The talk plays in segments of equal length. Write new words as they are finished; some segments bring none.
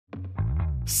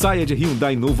Saia de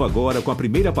Hyundai novo agora com a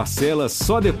primeira parcela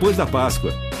só depois da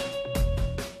Páscoa.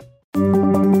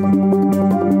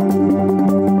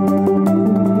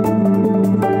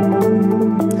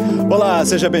 Olá,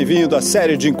 seja bem-vindo à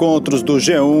série de encontros do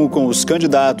G1 com os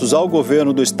candidatos ao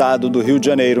governo do estado do Rio de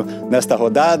Janeiro, nesta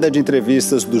rodada de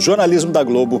entrevistas do jornalismo da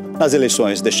Globo nas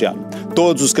eleições deste ano.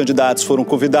 Todos os candidatos foram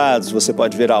convidados, você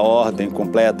pode ver a ordem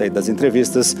completa das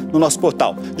entrevistas no nosso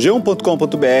portal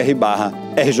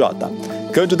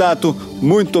g1.com.br/RJ. Candidato,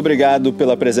 muito obrigado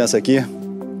pela presença aqui.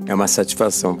 É uma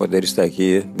satisfação poder estar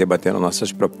aqui debatendo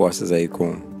nossas propostas aí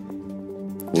com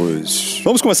os...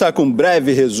 Vamos começar com um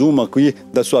breve resumo aqui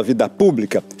da sua vida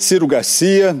pública. Cyro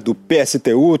Garcia, do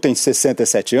PSTU, tem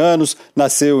 67 anos,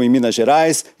 nasceu em Minas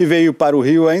Gerais e veio para o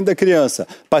Rio ainda criança.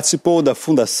 Participou da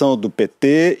fundação do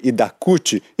PT e da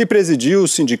CUT e presidiu o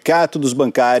Sindicato dos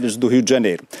Bancários do Rio de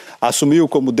Janeiro. Assumiu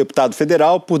como deputado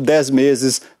federal por 10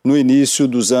 meses no início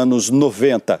dos anos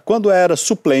 90, quando era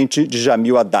suplente de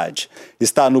Jamil Haddad.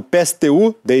 Está no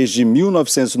PSTU desde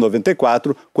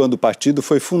 1994, quando o partido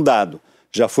foi fundado.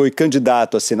 Já foi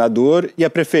candidato a senador e a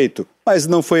prefeito, mas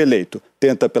não foi eleito.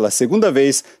 Tenta pela segunda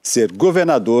vez ser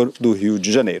governador do Rio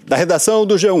de Janeiro. Da redação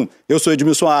do G1, eu sou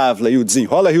Edmilson Ávila e o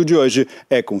Desenrola Rio de hoje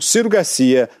é com Cyro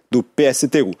Garcia, do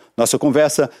PSTU. Nossa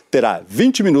conversa terá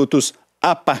 20 minutos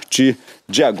a partir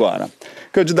de agora.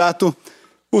 Candidato,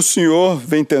 o senhor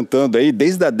vem tentando aí,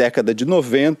 desde a década de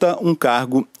 90, um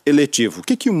cargo eletivo. O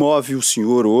que move o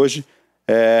senhor hoje,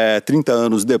 30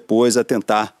 anos depois, a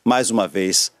tentar mais uma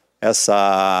vez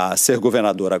ser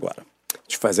governador agora?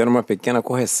 Deixa eu fazer uma pequena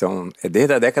correção. É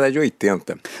desde a década de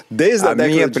 80. A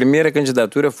minha primeira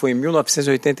candidatura foi em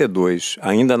 1982,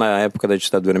 ainda na época da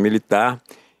ditadura militar.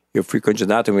 Eu fui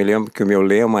candidato, eu me lembro que o meu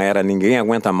lema era ninguém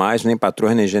aguenta mais, nem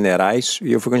patrões, nem generais,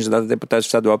 e eu fui candidato a deputado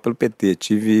estadual pelo PT.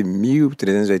 Tive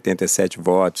 1.387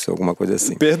 votos, alguma coisa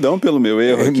assim. Perdão pelo meu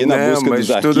erro aqui na busca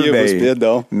dos arquivos,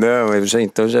 perdão. Não, eu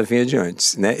já vim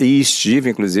adiante, né? E estive,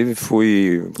 inclusive,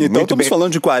 fui... Então estamos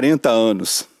falando de 40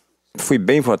 anos. Fui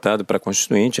bem votado para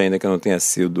constituinte, ainda que eu não tenha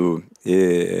sido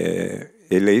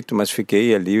eleito, mas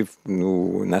fiquei ali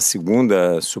na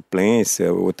segunda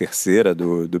suplência ou terceira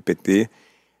do PT.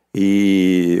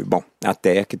 E, bom,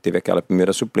 até que teve aquela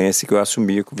primeira suplência que eu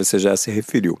assumi, que você já se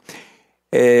referiu.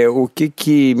 O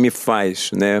que me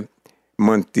faz, né,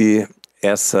 manter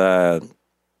essa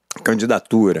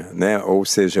candidatura, né? Ou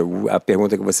seja, a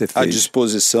pergunta que você fez. À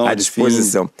disposição. À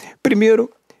disposição. Primeiro,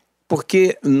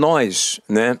 porque nós,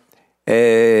 né,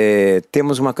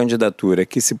 temos uma candidatura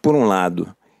que, se por um lado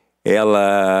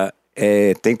ela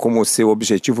tem como seu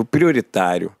objetivo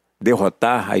prioritário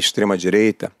derrotar a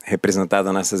extrema-direita,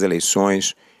 representada nessas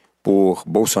eleições por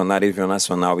Bolsonaro a nível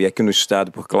nacional, e aqui no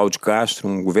estado por Cláudio Castro,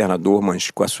 um governador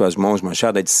com as suas mãos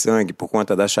manchadas de sangue por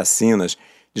conta das chacinas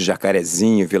de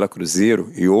Jacarezinho, Vila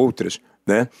Cruzeiro e outras,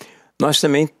 né? Nós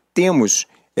também temos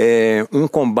um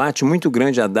combate muito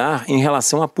grande a dar em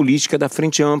relação à política da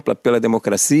Frente Ampla pela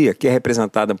Democracia, que é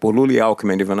representada por Lula e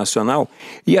Alckmin a nível nacional,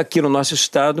 e aqui no nosso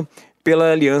estado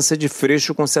pela aliança de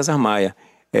Freixo com César Maia.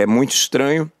 É muito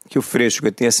estranho que o Freixo, que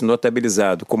tenha se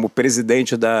notabilizado como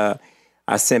presidente da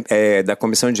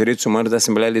Comissão de Direitos Humanos da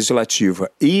Assembleia Legislativa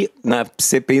e na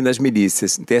CPI das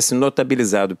milícias, tenha se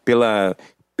notabilizado pela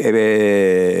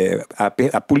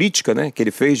a política, né, que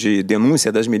ele fez de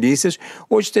denúncia das milícias,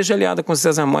 hoje esteja aliada com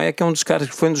César Maia, que é um dos caras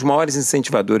que foi um dos maiores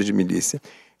incentivadores de milícia.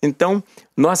 Então,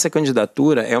 nossa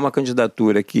candidatura é uma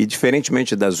candidatura que,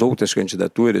 diferentemente das outras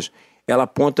candidaturas, ela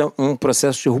aponta um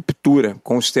processo de ruptura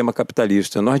com o sistema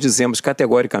capitalista. Nós dizemos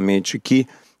categoricamente que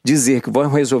dizer que vão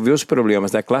resolver os problemas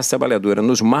da classe trabalhadora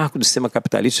nos marcos do sistema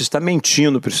capitalista está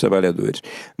mentindo para os trabalhadores.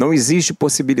 Não existe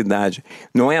possibilidade.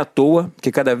 Não é à toa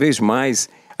que cada vez mais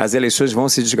as eleições vão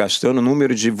se desgastando, o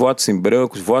número de votos em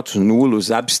branco, votos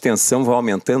nulos, a abstenção vai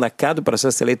aumentando a cada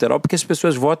processo eleitoral, porque as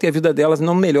pessoas votam e a vida delas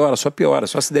não melhora, só piora,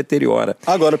 só se deteriora.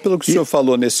 Agora, pelo que o senhor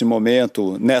falou nesse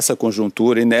momento, nessa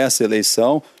conjuntura e nessa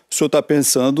eleição, o senhor está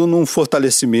pensando num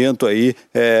fortalecimento aí,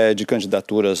 de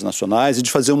candidaturas nacionais e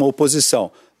de fazer uma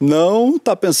oposição. Não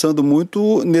está pensando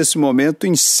muito, nesse momento,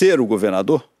 em ser o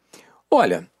governador?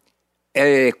 Olha,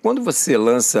 quando você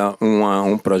lança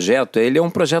um projeto, ele é um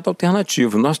projeto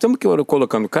alternativo. Nós estamos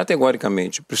colocando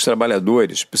categoricamente para os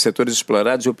trabalhadores, para os setores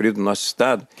explorados e oprimidos do nosso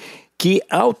Estado, que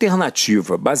a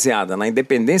alternativa baseada na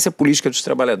independência política dos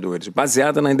trabalhadores,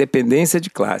 baseada na independência de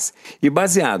classe e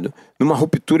baseado numa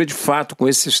ruptura de fato com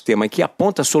esse sistema que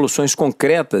aponta soluções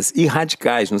concretas e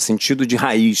radicais no sentido de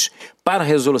raiz para a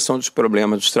resolução dos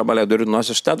problemas dos trabalhadores do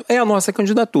nosso Estado é a nossa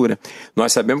candidatura.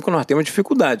 Nós sabemos que nós temos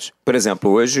dificuldades. Por exemplo,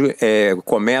 hoje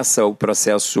começa o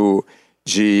processo O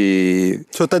senhor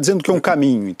está dizendo que é um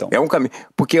caminho, então? É um caminho.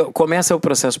 Porque começa o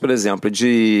processo, por exemplo,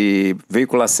 de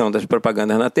veiculação das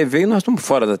propagandas na TV e nós estamos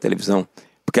fora da televisão.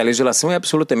 Porque a legislação é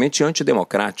absolutamente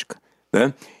antidemocrática,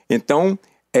 né? Então,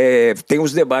 tem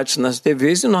os debates nas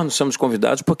TVs e nós não somos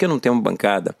convidados porque não temos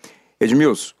bancada.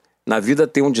 Edmilson, na vida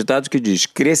tem um ditado que diz,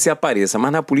 cresça e apareça,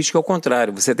 mas na política é o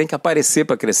contrário, você tem que aparecer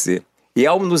para crescer. E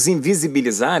ao nos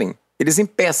invisibilizarem, eles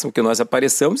impeçam que nós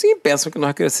apareçamos e impeçam que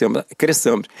nós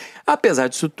cresçamos. Apesar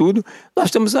disso tudo, nós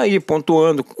estamos aí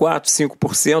pontuando 4%,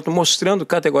 5%, mostrando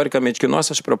categoricamente que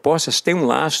nossas propostas têm um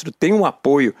lastro, têm um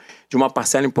apoio de uma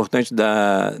parcela importante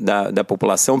da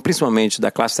população, principalmente da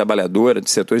classe trabalhadora,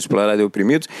 de setores explorados e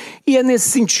oprimidos, e é nesse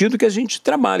sentido que a gente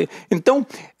trabalha. Então,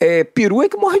 peru é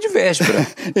que morre de véspera.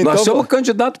 Então, nós somos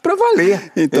candidatos para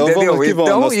valer. Então, entendeu? Vamos que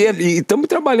vamos. Então, e estamos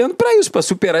trabalhando para isso, para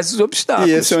superar esses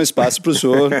obstáculos. E esse é um espaço para o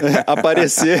senhor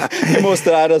aparecer e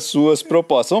mostrar as suas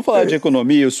propostas. Vamos falar de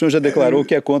economia. O senhor já declarou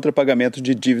que é contra pagamento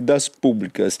de dívidas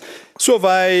públicas. O senhor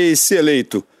vai ser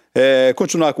eleito,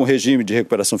 continuar com o regime de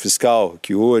recuperação fiscal,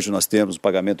 que hoje nós temos, o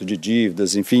pagamento de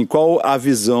dívidas, enfim, qual a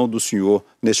visão do senhor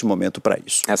neste momento para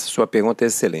isso? Essa sua pergunta é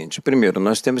excelente. Primeiro,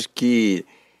 nós temos que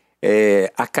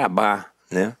acabar,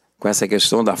 né, com essa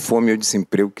questão da fome e o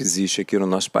desemprego que existe aqui no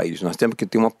nosso país. Nós temos que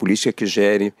ter uma política que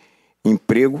gere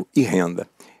emprego e renda.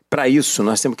 Para isso,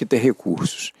 nós temos que ter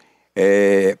recursos.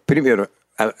 Primeiro,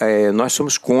 nós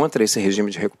somos contra esse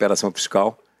regime de recuperação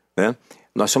fiscal, né?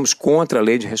 Nós somos contra a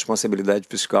lei de responsabilidade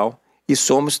fiscal e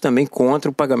somos também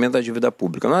contra o pagamento da dívida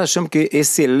pública. Nós achamos que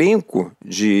esse elenco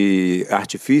de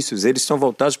artifícios, eles estão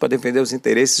voltados para defender os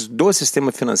interesses do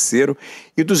sistema financeiro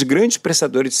e dos grandes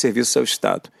prestadores de serviços ao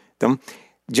Estado. Então,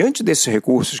 diante desses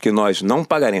recursos que nós não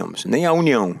pagaremos, nem a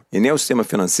União e nem ao sistema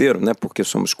financeiro, né, porque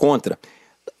somos contra,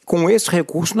 com esses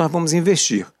recursos nós vamos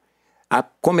investir. A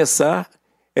começar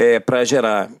para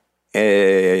gerar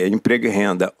emprego e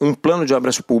renda, um plano de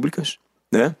obras públicas,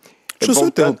 né? Deixa eu só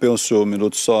interromper o senhor um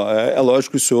minuto só. É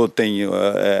lógico que o senhor tem,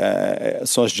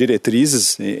 são as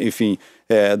diretrizes, enfim,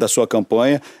 da sua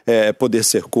campanha, poder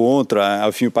ser contra,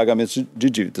 enfim, o pagamento de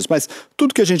dívidas. Mas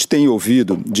tudo que a gente tem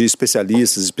ouvido de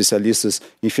especialistas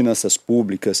em finanças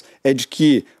públicas, é de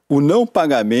que o não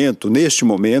pagamento, neste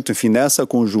momento, enfim, nessa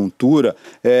conjuntura,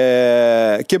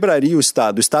 quebraria o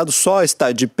Estado. O Estado só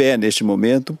está de pé neste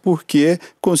momento porque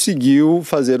conseguiu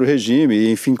fazer o regime,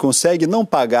 enfim, consegue não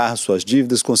pagar suas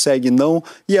dívidas, consegue não...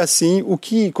 E assim, o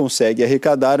que consegue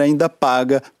arrecadar ainda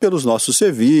paga pelos nossos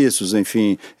serviços,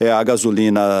 enfim, a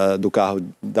gasolina do carro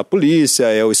da polícia,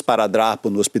 o esparadrapo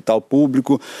no hospital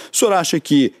público. O senhor acha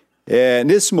que,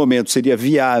 nesse momento, seria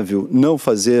viável não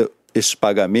fazer esses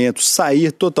pagamentos,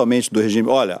 sair totalmente do regime?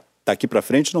 Olha, daqui para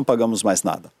frente não pagamos mais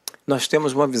nada. Nós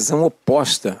temos uma visão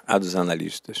oposta à dos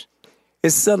analistas.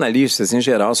 Esses analistas, em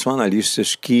geral, são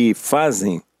analistas que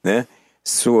fazem, né,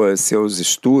 seus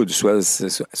estudos,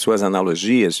 suas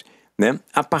analogias, né,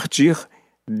 a partir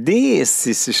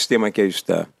desse sistema que aí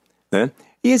está, né?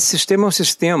 E esse sistema é um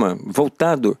sistema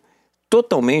voltado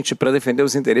totalmente para defender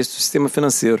os interesses do sistema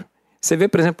financeiro. Você vê,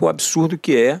 por exemplo, o absurdo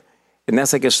que é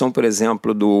nessa questão, por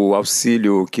exemplo, do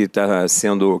auxílio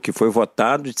que foi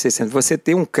votado de 600, você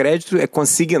tem um crédito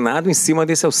consignado em cima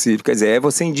desse auxílio. Quer dizer,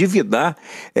 você endividar,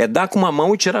 dar com uma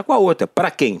mão e tirar com a outra.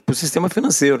 Para quem? Para o sistema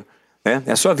financeiro.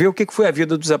 É só ver o que foi a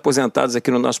vida dos aposentados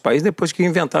aqui no nosso país depois que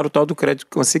inventaram o tal do crédito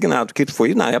consignado, que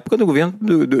foi na época do governo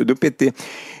do PT.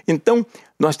 Então,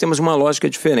 nós temos uma lógica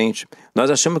diferente.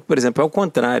 Nós achamos que, por exemplo, é o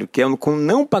contrário, que com o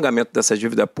não pagamento dessa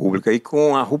dívida pública e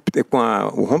com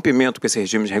o rompimento com esse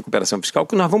regime de recuperação fiscal,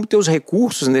 que nós vamos ter os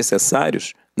recursos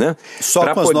necessários, né,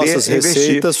 só com as nossas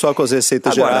receitas, só com as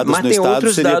receitas geradas no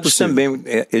Estado, seria possível. Mas tem outros dados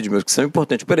também, Edmilson, que são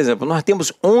importantes. Por exemplo, nós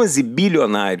temos 11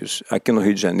 bilionários aqui no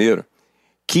Rio de Janeiro,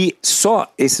 que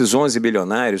só esses 11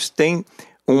 bilionários têm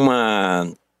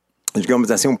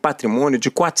digamos assim, um patrimônio de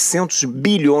 400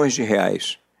 bilhões de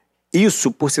reais.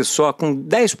 Isso, por si só, com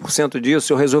 10%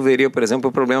 disso, eu resolveria, por exemplo,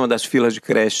 o problema das filas de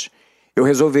creche. Eu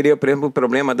resolveria, por exemplo, o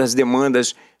problema das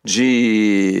demandas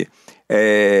de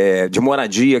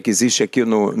moradia que existe aqui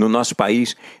no nosso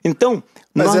país. Então,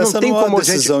 mas nós essa não tem não é como uma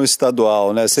decisão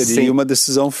estadual, né? Seria uma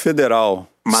decisão federal.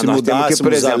 Mas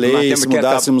se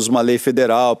mudássemos uma lei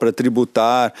federal para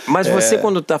tributar... Mas você,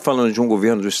 quando está falando de um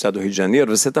governo do Estado do Rio de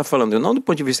Janeiro, você está falando não do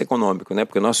ponto de vista econômico, né?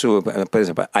 Porque por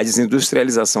exemplo, a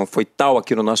desindustrialização foi tal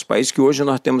aqui no nosso país que hoje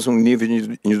nós temos um nível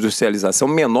de industrialização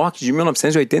menor que de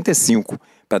 1985,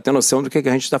 para ter noção do que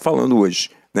a gente está falando hoje,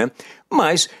 né?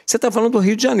 Mas você está falando do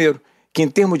Rio de Janeiro, que em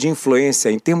termos de influência,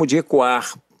 em termos de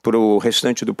ecoar para o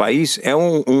restante do país, é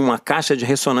uma caixa de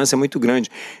ressonância muito grande.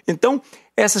 Então,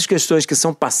 essas questões que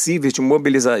são passíveis de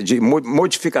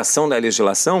modificação da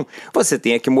legislação, você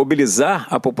tem que mobilizar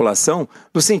a população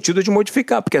no sentido de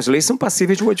modificar, porque as leis são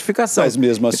passíveis de modificação. Mas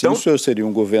mesmo assim, então, o senhor seria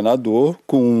um governador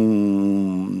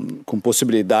com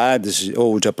possibilidades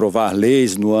ou de aprovar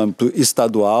leis no âmbito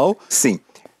estadual? Sim.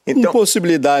 Então, com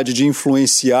possibilidade de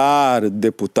influenciar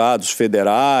deputados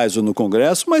federais ou no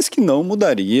Congresso, mas que não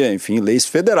mudaria, enfim, leis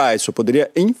federais, só poderia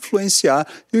influenciar,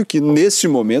 e o que nesse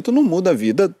momento não muda a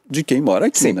vida de quem mora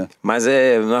aqui, sim, né? Mas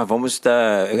nós vamos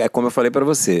estar, como eu falei para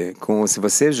você, se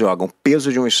você joga um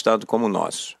peso de um estado como o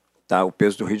nosso, tá? O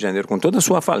peso do Rio de Janeiro, com toda a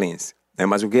sua falência, né?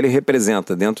 Mas o que ele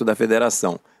representa dentro da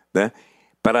federação, né?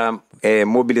 Para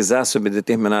mobilizar sobre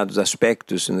determinados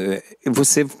aspectos,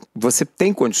 você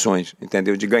tem condições,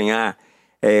 entendeu? De ganhar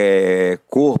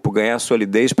corpo, ganhar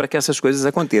solidez para que essas coisas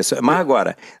aconteçam. Mas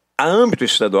agora, a âmbito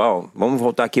estadual, vamos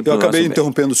voltar aqui para o nosso... Eu acabei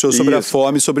interrompendo o senhor sobre a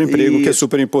fome e sobre o emprego, que é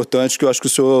super importante, que eu acho que o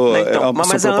senhor...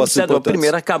 Mas a âmbito estadual,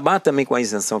 primeiro, acabar também com a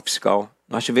isenção fiscal.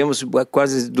 Nós tivemos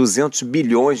quase 200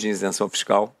 bilhões de isenção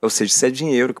fiscal, ou seja, isso é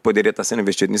dinheiro que poderia estar sendo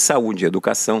investido em saúde,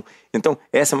 educação. Então,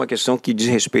 essa é uma questão que diz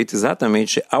respeito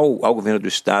exatamente ao governo do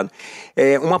Estado.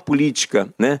 É uma política,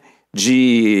 né,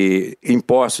 de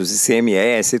impostos,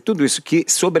 ICMS, tudo isso que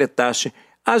sobretaxe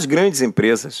as grandes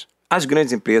empresas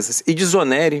e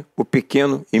desonere o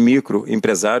pequeno e micro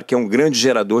empresário, que é um grande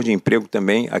gerador de emprego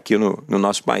também aqui no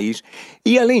nosso país.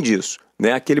 E, além disso,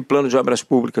 né, aquele plano de obras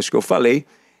públicas que eu falei,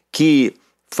 que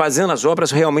fazendo as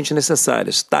obras realmente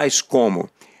necessárias, tais como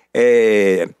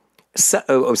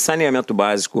o saneamento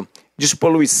básico,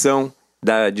 despoluição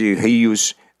de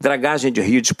rios, dragagem de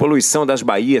rios, despoluição das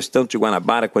baías, tanto de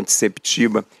Guanabara quanto de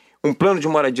Sepetiba, um plano de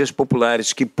moradias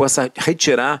populares que possa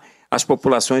retirar as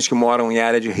populações que moram em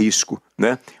área de risco,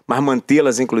 né? Mas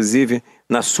mantê-las, inclusive,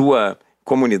 na sua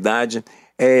comunidade,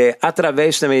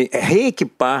 através também,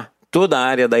 reequipar toda a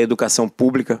área da educação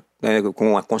pública,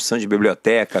 com a construção de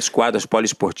bibliotecas, quadras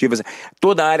poliesportivas,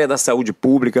 toda a área da saúde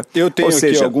pública. Eu tenho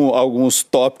aqui alguns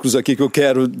tópicos aqui que eu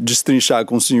quero destrinchar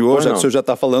com o senhor, já que o senhor já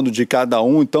está falando de cada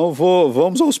um, então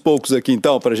vamos aos poucos aqui,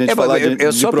 então, para a gente falar de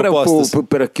propostas. Só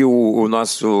para que o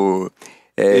nosso...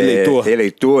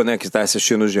 eleitor, né, que está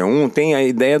assistindo o G1, tem a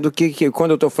ideia do que quando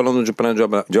eu estou falando de plano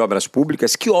de obras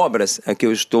públicas, que obras é que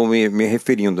eu estou me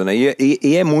referindo, né?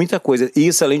 E é muita coisa. E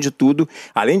isso, além de tudo,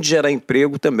 além de gerar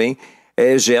emprego, também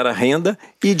gera renda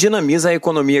e dinamiza a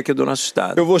economia aqui do nosso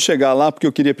estado. Eu vou chegar lá porque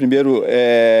eu queria primeiro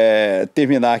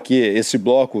terminar aqui esse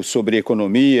bloco sobre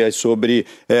economia e sobre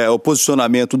o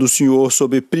posicionamento do senhor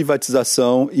sobre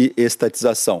privatização e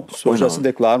estatização. O senhor já se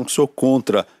declara que o senhor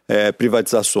contra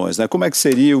privatizações, né? Como é que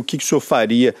seria, o que o senhor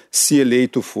faria se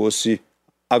eleito fosse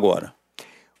agora?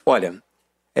 Olha,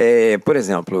 por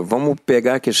exemplo, vamos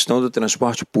pegar a questão do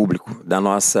transporte público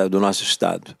do nosso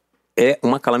estado. É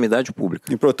uma calamidade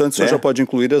pública. Importante, o senhor já pode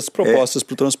incluir as propostas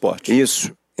para o transporte.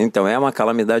 Isso. Então, é uma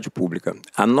calamidade pública.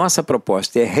 A nossa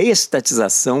proposta é a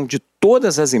reestatização de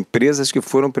todas as empresas que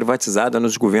foram privatizadas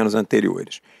nos governos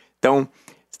anteriores. Então,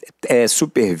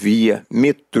 Supervia,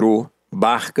 metrô,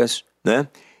 barcas, né?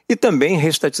 E também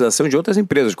reestatização de outras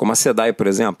empresas, como a SEDAI, por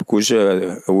exemplo,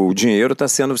 o dinheiro está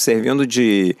servindo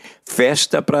de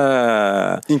festa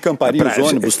para... Encamparia os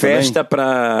ônibus festa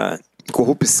para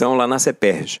corrupção lá na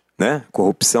CEPERJ, né?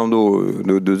 Corrupção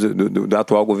do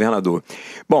atual governador.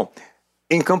 Bom,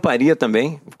 encamparia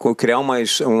também, criar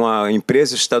uma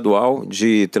empresa estadual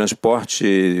de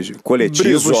transporte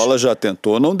coletivos. Brizola já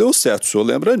tentou, não deu certo, o senhor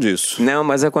lembra disso? Não,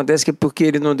 mas acontece que porque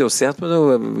ele não deu certo,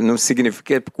 não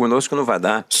significa que conosco não vai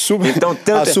dar.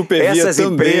 Então, a Supervia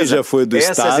também já foi do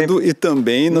Estado e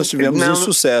também nós tivemos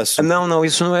insucesso. Não,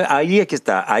 isso não é. Aí é que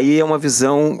está. Aí é uma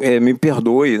visão, me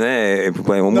perdoe, né? É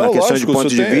uma questão de ponto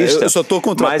de vista. Eu só estou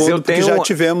contrapondo porque já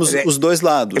tivemos os dois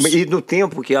lados. E no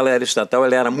tempo que ela era estatal,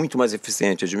 ela era muito mais eficiente.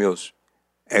 Edmilson,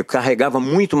 carregava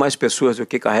muito mais pessoas do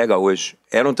que carrega hoje.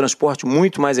 Era um transporte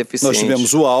muito mais eficiente. Nós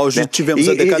tivemos o auge, né? Tivemos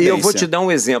a decadência. E eu vou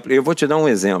te dar um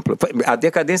exemplo. A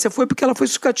decadência foi porque ela foi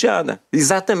sucateada,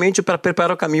 exatamente para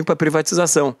preparar o caminho para a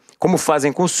privatização. Como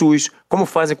fazem com o SUS, como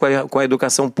fazem com a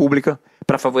educação pública,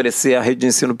 para favorecer a rede de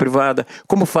ensino privada,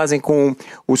 como fazem com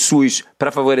o SUS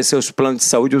para favorecer os planos de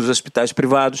saúde e os hospitais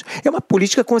privados. É uma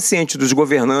política consciente dos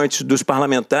governantes, dos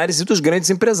parlamentares e dos grandes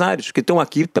empresários, que estão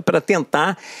aqui para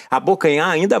tentar abocanhar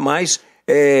ainda mais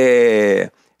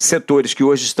setores que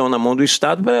hoje estão na mão do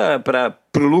Estado para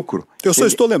o lucro. Eu só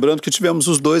estou lembrando que tivemos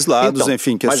os dois lados, então,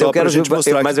 enfim, que é só para a gente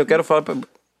mostrar. Mas eu quero falar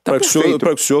para que o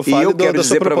senhor fale. E eu quero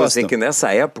dizer para você que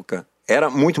nessa época era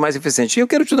muito mais eficiente. E eu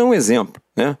quero te dar um exemplo,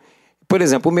 né? Por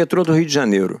exemplo, o metrô do Rio de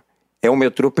Janeiro é um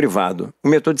metrô privado. O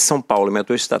metrô de São Paulo, o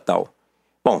metrô estatal.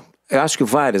 Bom, eu acho que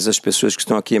várias das pessoas que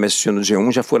estão aqui me assistindo no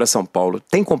G1 já foram a São Paulo.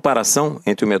 Tem comparação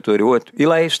entre o metrô e o outro? E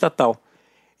lá é estatal.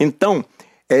 Então,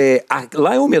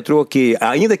 lá é um metrô que,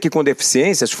 ainda que com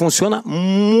deficiências, funciona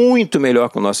muito melhor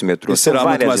que o nosso metrô. E será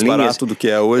muito mais barato do que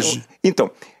é hoje? Então,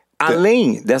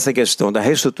 além dessa questão da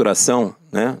reestruturação,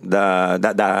 né,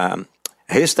 da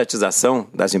reestatização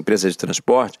das empresas de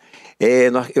transporte,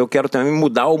 eu quero também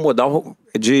mudar o modal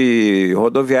de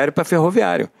rodoviário para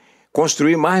ferroviário.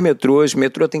 Construir mais metrôs,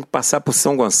 metrô tem que passar por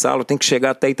São Gonçalo, tem que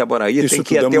chegar até Itaboraí, tem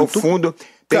que ir até o fundo,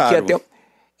 tem que ir até o...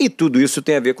 E tudo isso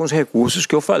tem a ver com os recursos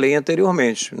que eu falei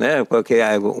anteriormente, né?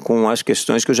 Com as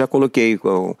questões que eu já coloquei,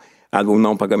 com o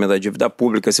não pagamento da dívida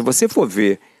pública. Se você for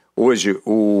ver hoje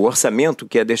o orçamento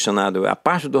que é destinado, a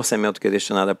parte do orçamento que é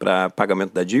destinada para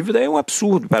pagamento da dívida é um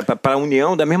absurdo, para a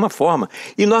União da mesma forma.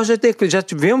 E nós já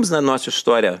tivemos na nossa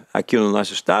história, aqui no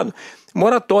nosso estado,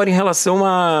 moratória em relação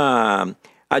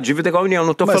a dívida com a União.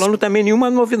 Não estou falando também nenhuma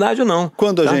novidade, não.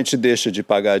 Quando a gente deixa de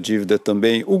pagar a dívida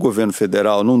também, o governo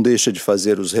federal não deixa de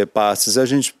fazer os repasses. A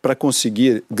gente, para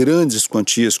conseguir grandes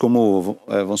quantias, como,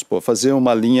 vamos supor, fazer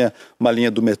uma linha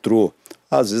do metrô,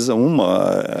 às vezes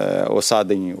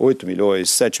orçada em 8 milhões,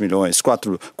 7 milhões,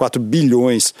 4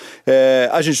 bilhões,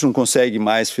 a gente não consegue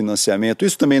mais financiamento.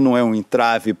 Isso também não é um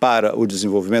entrave para o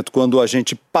desenvolvimento quando a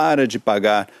gente para de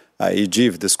pagar aí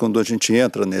dívidas, quando a gente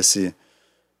entra nesse...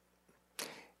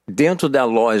 Dentro da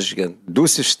lógica do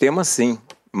sistema, sim.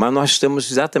 Mas nós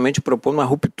estamos exatamente propondo uma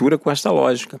ruptura com esta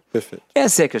lógica. Perfeito.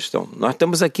 Essa é a questão. Nós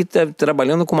estamos aqui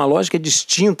trabalhando com uma lógica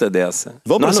distinta dessa.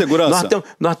 Vamos para a segurança?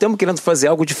 Nós estamos querendo fazer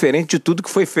algo diferente de tudo que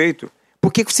foi feito.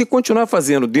 Porque se continuar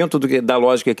fazendo dentro da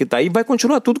lógica que está aí, vai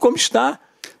continuar tudo como está.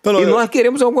 E nós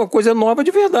queremos alguma coisa nova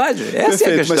de verdade. Essa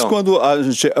é a questão. Mas quando a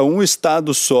gente é um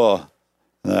estado só...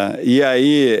 E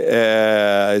aí,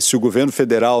 se o governo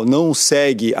federal não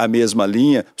segue a mesma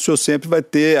linha, o senhor sempre vai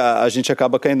ter, a gente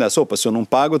acaba caindo nessa. Opa, se eu não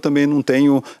pago, eu também não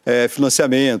tenho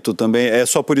financiamento, também. É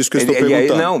só por isso que eu estou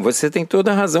perguntando. Aí, não, você tem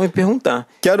toda a razão em perguntar.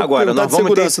 Quero perguntar de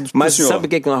segurança do senhor. Mas sabe o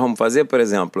que nós vamos fazer, por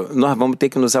exemplo? Nós vamos ter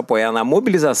que nos apoiar na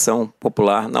mobilização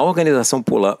popular, na organização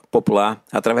popular,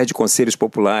 através de conselhos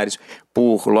populares,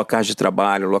 por locais de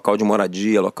trabalho, local de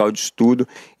moradia, local de estudo,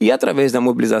 e através da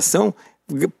mobilização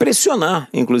pressionar,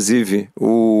 inclusive,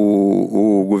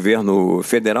 o governo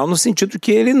federal no sentido que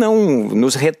ele não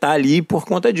nos retalhe por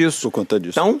conta disso. Por conta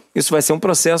disso. Então, isso vai ser um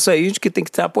processo aí de que tem que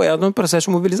estar apoiado no processo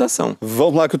de mobilização.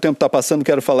 Vamos lá que o tempo está passando,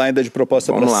 quero falar ainda de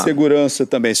proposta para segurança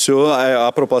também. Senhor,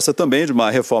 a proposta também de uma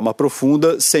reforma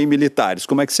profunda sem militares,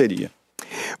 como é que seria?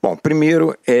 Bom,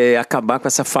 primeiro é acabar com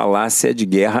essa falácia de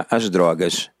guerra às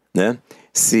drogas, né?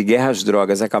 Se guerra às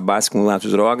drogas acabasse com as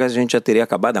drogas, a gente já teria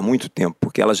acabado há muito tempo,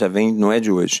 porque ela já vem, não é de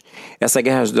hoje. Essa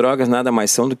guerra às drogas nada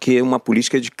mais são do que uma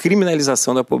política de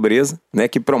criminalização da pobreza, né,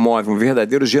 que promove um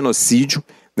verdadeiro genocídio,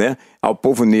 né, ao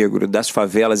povo negro das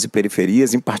favelas e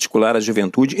periferias, em particular a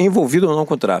juventude, envolvida ou não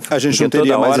com o tráfico. A gente não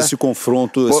teria mais esse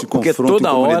confronto em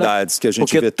comunidades que a gente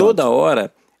vê tanto. Porque toda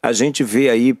hora a gente vê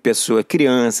aí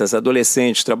crianças,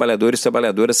 adolescentes, trabalhadores e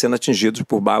trabalhadoras sendo atingidos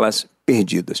por balas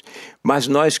perdidas. Mas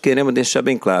nós queremos deixar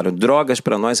bem claro, drogas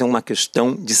para nós é uma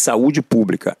questão de saúde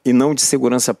pública e não de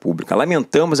segurança pública.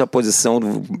 Lamentamos a posição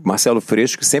do Marcelo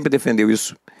Freixo, que sempre defendeu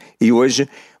isso, e hoje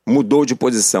mudou de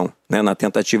posição, né, na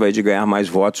tentativa aí de ganhar mais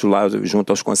votos lá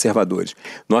junto aos conservadores.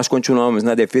 Nós continuamos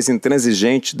na defesa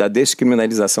intransigente da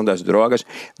descriminalização das drogas.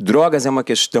 Drogas é uma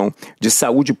questão de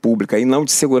saúde pública e não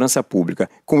de segurança pública.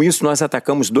 Com isso, nós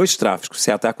atacamos dois tráficos.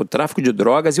 Você ataca o tráfico de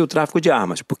drogas e o tráfico de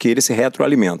armas, porque eles se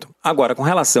retroalimentam. Agora, com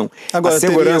relação à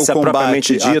segurança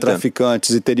propriamente dita... a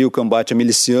traficantes e teria o combate a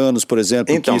milicianos, por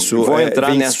exemplo, então, que isso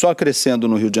vem só crescendo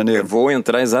no Rio de Janeiro. Eu vou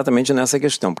entrar exatamente nessa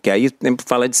questão, porque aí tem que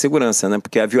falar de segurança, né?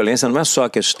 Porque a violência não é só a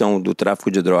questão do tráfico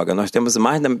de droga. Nós temos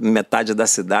mais da metade da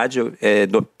cidade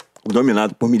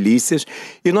dominado por milícias,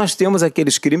 e nós temos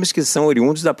aqueles crimes que são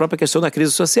oriundos da própria questão da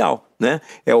crise social, né?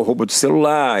 É o roubo do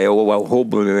celular, é o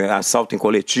roubo, assalto em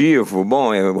coletivo,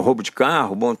 é o roubo de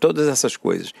carro, todas essas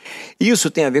coisas. Isso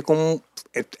tem a ver com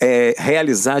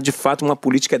realizar, de fato, uma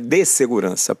política de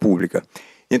segurança pública.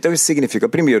 Então, isso significa,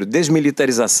 primeiro,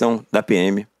 desmilitarização da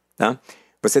PM, tá?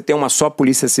 Você tem uma só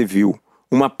polícia civil,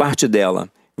 uma parte dela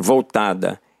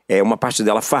voltada, uma parte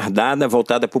dela fardada,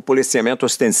 voltada para o policiamento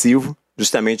ostensivo,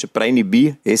 justamente para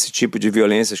inibir esse tipo de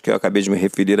violências que eu acabei de me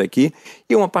referir aqui,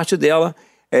 e uma parte dela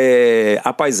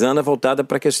a paisana voltada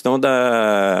para a questão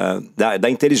da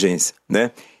inteligência,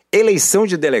 né? Eleição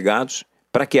de delegados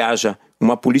para que haja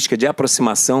uma política de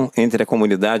aproximação entre a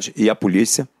comunidade e a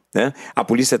polícia, né? A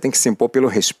polícia tem que se impor pelo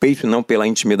respeito e não pela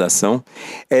intimidação.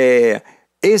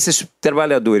 Esses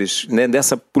trabalhadores, né,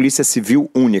 dessa polícia civil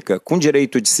única, com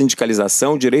direito de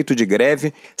sindicalização, direito de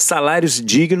greve, salários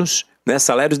dignos, né?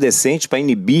 Salários decentes para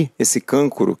inibir esse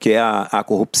cancro que é a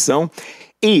corrupção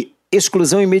e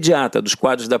exclusão imediata dos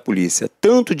quadros da polícia,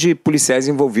 tanto de policiais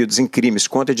envolvidos em crimes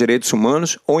contra direitos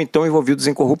humanos ou então envolvidos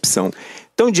em corrupção.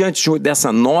 Então, diante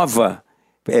dessa nova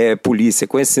polícia,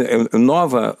 com esse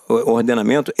novo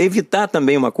ordenamento, evitar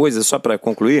também uma coisa, só para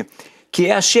concluir, que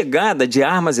é a chegada de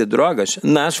armas e drogas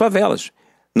nas favelas.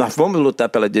 Nós vamos lutar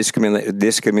pela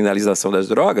descriminalização das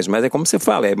drogas, mas é como você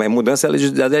fala, é mudança da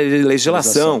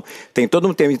legislação. Tem todo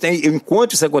um tempo.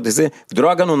 Enquanto isso acontecer,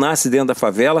 droga não nasce dentro da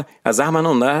favela, as armas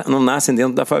não nascem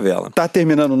dentro da favela. Está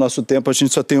terminando o nosso tempo, a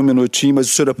gente só tem um minutinho, mas o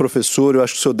senhor é professor, eu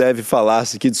acho que o senhor deve falar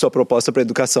aqui de sua proposta para a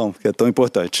educação, que é tão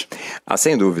importante.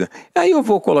 Sem dúvida. Aí eu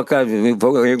vou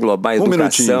englobar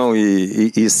educação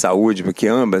e saúde, porque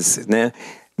ambas, né,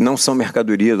 não são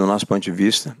mercadoria do nosso ponto de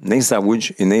vista, nem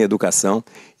saúde e nem educação,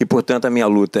 e, portanto, a minha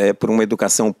luta é por uma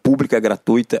educação pública,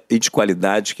 gratuita e de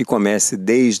qualidade que comece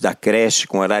desde a creche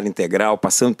com horário integral,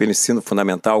 passando pelo ensino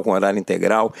fundamental com horário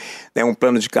integral, né, um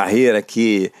plano de carreira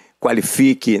que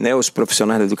qualifique, né, os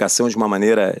profissionais da educação de uma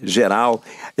maneira geral.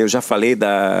 Eu já falei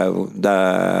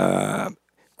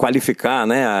qualificar,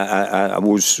 né,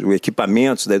 os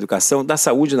equipamentos da educação, da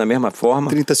saúde da mesma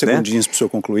forma. 30 segundinhos, né, para o senhor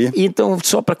concluir. Então,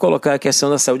 só para colocar a questão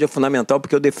da saúde é fundamental,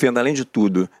 porque eu defendo, além de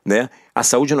tudo, né, a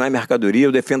saúde não é mercadoria,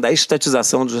 eu defendo a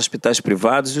estatização dos hospitais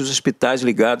privados e os hospitais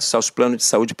ligados aos planos de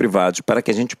saúde privados, para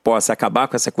que a gente possa acabar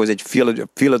com essa coisa de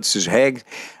fila do CISREG,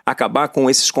 acabar com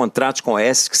esses contratos com a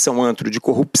OAS que são antro de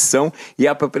corrupção e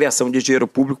apropriação de dinheiro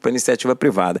público para iniciativa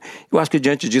privada. Eu acho que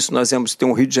diante disso nós vamos ter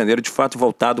um Rio de Janeiro de fato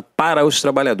voltado para os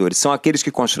trabalhadores. São aqueles que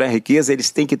constroem a riqueza, eles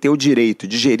têm que ter o direito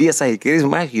de gerir essa riqueza,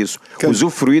 mais que isso,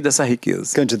 usufruir dessa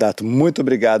riqueza. Candidato, muito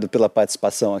obrigado pela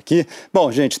participação aqui. Bom,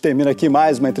 gente, termina aqui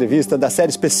mais uma entrevista da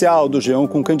série especial do G1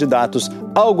 com candidatos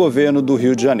ao governo do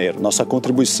Rio de Janeiro. Nossa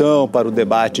contribuição para o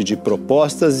debate de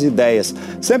propostas e ideias,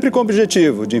 sempre com o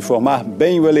objetivo de informar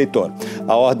bem o eleitor.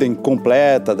 A ordem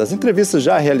completa das entrevistas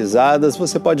já realizadas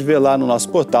você pode ver lá no nosso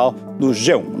portal do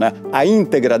G1, né? A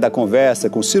íntegra da conversa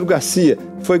com Cyro Garcia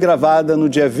foi gravada no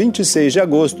dia 26 de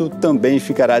agosto, também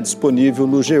ficará disponível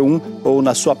no G1 ou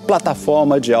na sua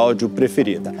plataforma de áudio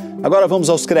preferida. Agora vamos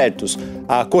aos créditos.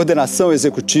 A coordenação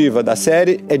executiva da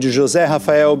série é de José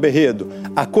Rafael Berredo.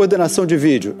 A coordenação de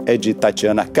vídeo é de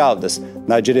Tatiana Caldas.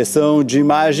 Na direção de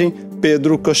imagem,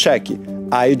 Pedro Kochek.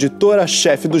 A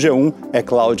editora-chefe do G1 é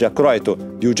Cláudia Croito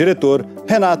e o diretor,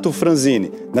 Renato Franzini.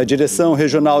 Na direção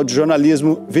regional de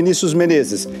jornalismo, Vinícius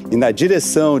Menezes. E na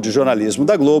direção de jornalismo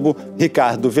da Globo,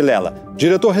 Ricardo Vilela.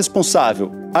 Diretor responsável,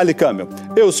 Ali Câmbio.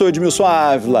 Eu sou Edmilson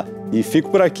Ávila e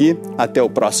fico por aqui. Até o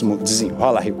próximo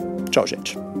Desenrola Rio. Tchau,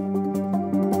 gente.